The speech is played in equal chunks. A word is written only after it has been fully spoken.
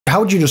how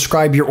would you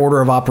describe your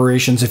order of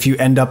operations if you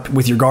end up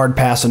with your guard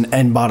pass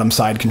and bottom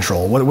side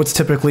control? What's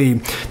typically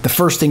the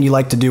first thing you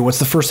like to do? What's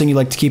the first thing you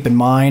like to keep in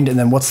mind? And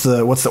then what's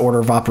the order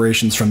of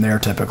operations from there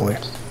typically?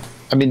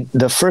 I mean,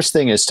 the first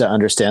thing is to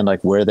understand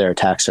like where their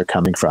attacks are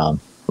coming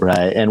from,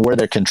 right? And where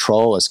their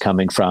control is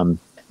coming from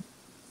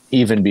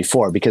even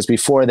before, because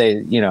before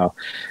they,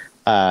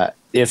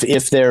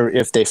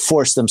 if they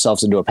force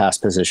themselves into a pass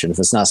position, if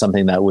it's not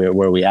something that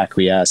where we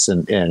acquiesce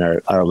and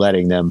are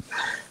letting them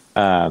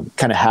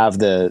kind of have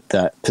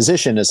the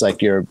position, is like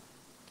you're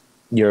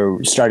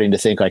starting to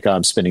think like, oh,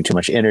 I'm spending too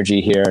much energy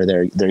here.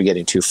 They're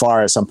getting too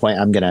far. At some point,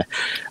 I'm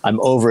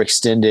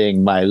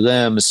overextending my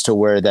limbs to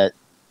where that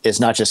it's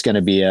not just going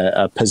to be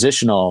a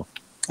positional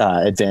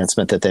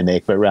advancement that they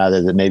make, but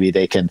rather that maybe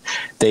they can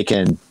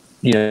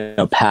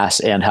pass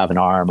and have an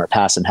arm, or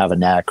pass and have a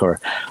neck,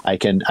 or I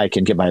can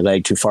get my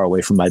leg too far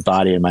away from my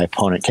body and my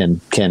opponent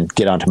can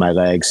get onto my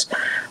legs.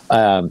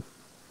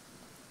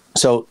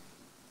 So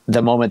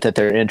the moment that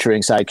they're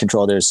entering side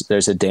control,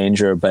 there's a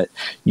danger, but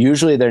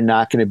usually they're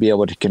not going to be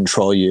able to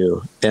control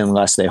you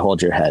unless they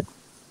hold your head.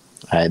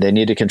 Right? They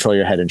need to control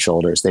your head and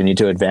shoulders. They need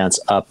to advance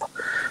up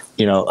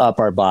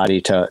our body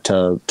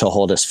to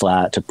hold us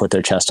flat, to put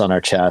their chest on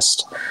our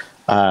chest.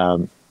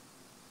 And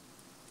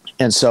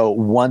so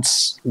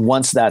once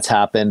that's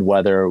happened,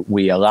 whether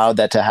we allowed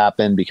that to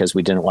happen because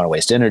we didn't want to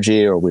waste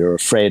energy, or we were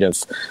afraid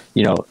of,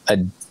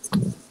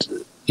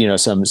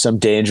 some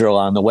danger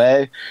along the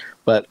way,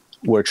 but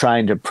we're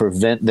trying to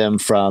prevent them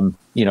from,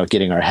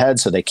 getting our head,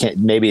 so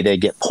maybe they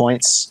get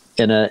points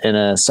in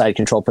a side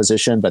control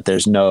position, but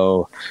there's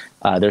no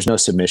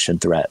submission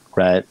threat,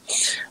 right?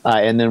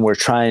 And then we're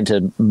trying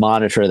to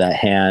monitor that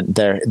hand,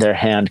 their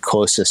hand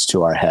closest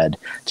to our head,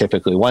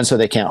 typically. One, so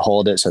they can't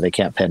hold it, so they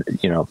can't pin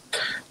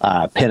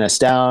us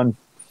down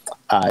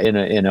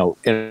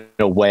in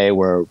a way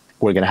where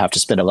we're going to have to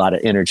spend a lot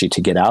of energy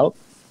to get out.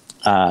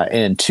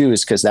 And two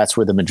is because that's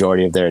where the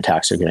majority of their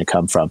attacks are going to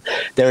come from.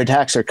 Their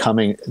attacks are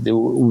coming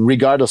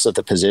regardless of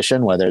the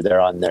position, whether they're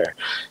on their,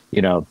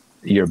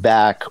 your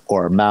back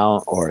or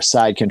mount or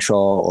side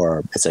control,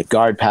 or it's a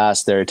guard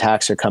pass. Their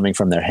attacks are coming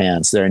from their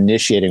hands. They're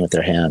initiating with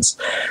their hands.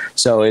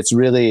 So it's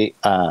really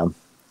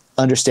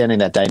understanding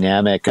that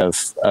dynamic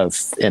of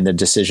in the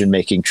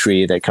decision-making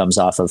tree that comes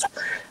off of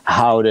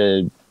how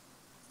to,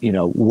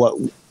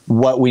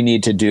 what we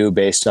need to do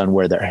based on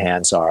where their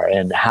hands are,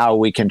 and how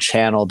we can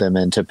channel them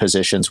into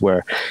positions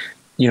where,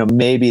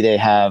 maybe they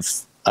have,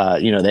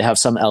 they have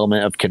some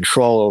element of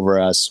control over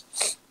us,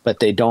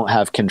 but they don't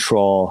have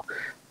control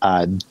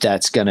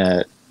that's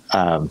gonna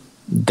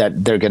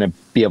that they're gonna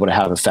be able to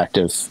have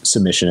effective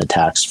submission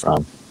attacks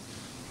from.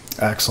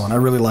 Excellent. I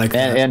really like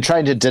that. And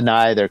trying to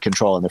deny their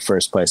control in the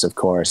first place, of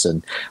course,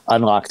 and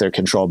unlock their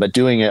control, but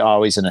doing it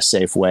always in a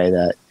safe way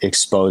that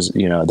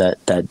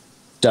that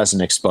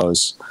doesn't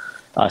expose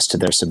us to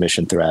their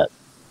submission threat.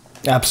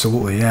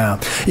 Absolutely, yeah.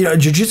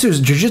 Jiu-jitsu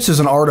is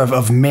an art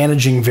of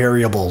managing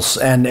variables,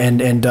 and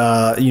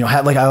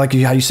I like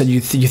how you said you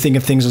think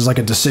of things as like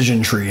a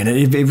decision tree, and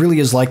it really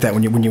is like that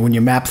when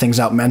you map things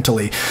out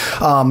mentally.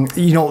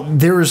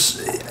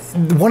 There's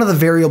one of the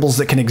variables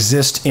that can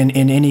exist in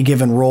any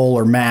given role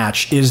or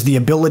match is the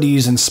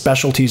abilities and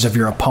specialties of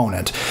your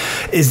opponent.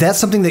 Is that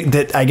something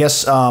that I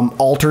guess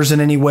alters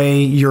in any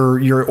way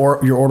your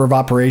order of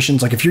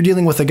operations? Like if you're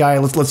dealing with a guy,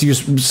 let's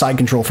use side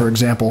control for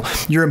example.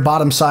 You're in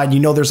bottom side.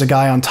 There's a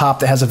guy on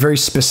top that has a very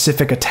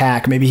specific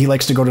attack. Maybe he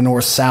likes to go to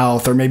north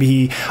south, or maybe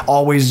he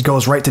always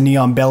goes right to knee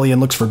on belly and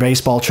looks for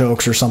baseball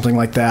chokes or something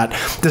like that.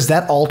 Does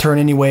that alter in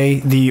any way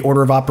the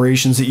order of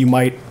operations that you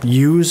might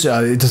use?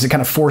 Does it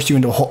kind of force you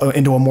into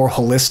a more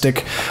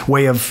holistic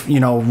way of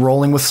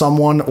rolling with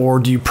someone, or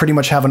do you pretty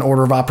much have an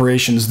order of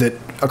operations that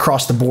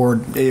across the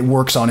board it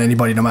works on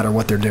anybody no matter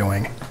what they're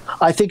doing?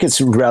 I think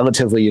it's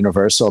relatively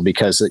universal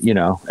because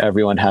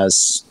everyone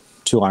has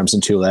two arms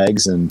and two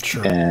legs and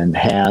Sure. and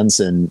hands,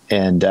 and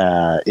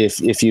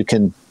if you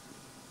can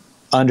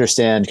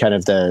understand kind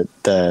of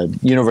the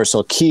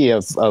universal key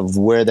of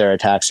where their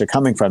attacks are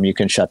coming from, you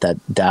can shut that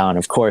down.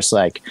 Of course,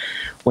 like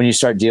when you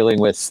start dealing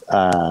with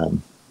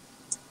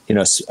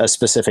a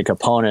specific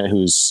opponent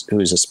who's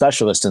a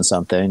specialist in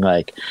something,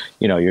 like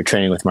you're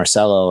training with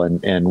Marcelo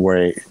and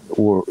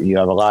you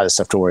have a lot of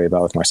stuff to worry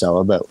about with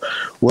Marcelo, but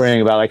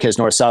worrying about like his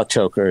north south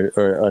choke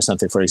or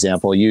something, for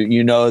example,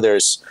 you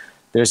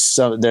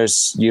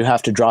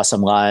have to draw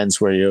some lines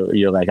where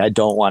you're like, I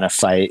don't want to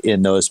fight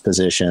in those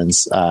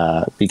positions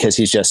because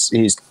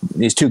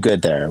he's too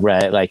good there,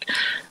 right? Like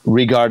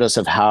regardless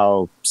of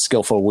how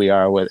skillful we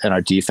are in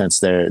our defense,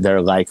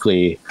 they're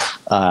likely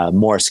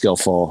more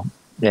skillful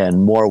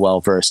and more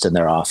well-versed in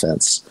their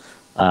offense.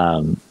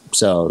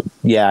 So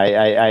yeah,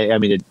 I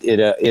mean, it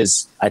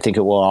is, I think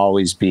it will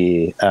always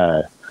be,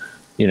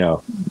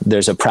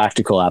 there's a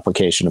practical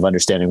application of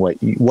understanding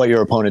what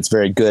your opponent's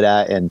very good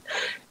at and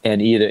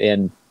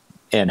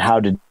how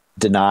to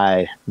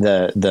deny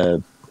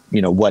the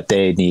what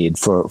they need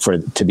for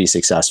to be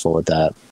successful with that.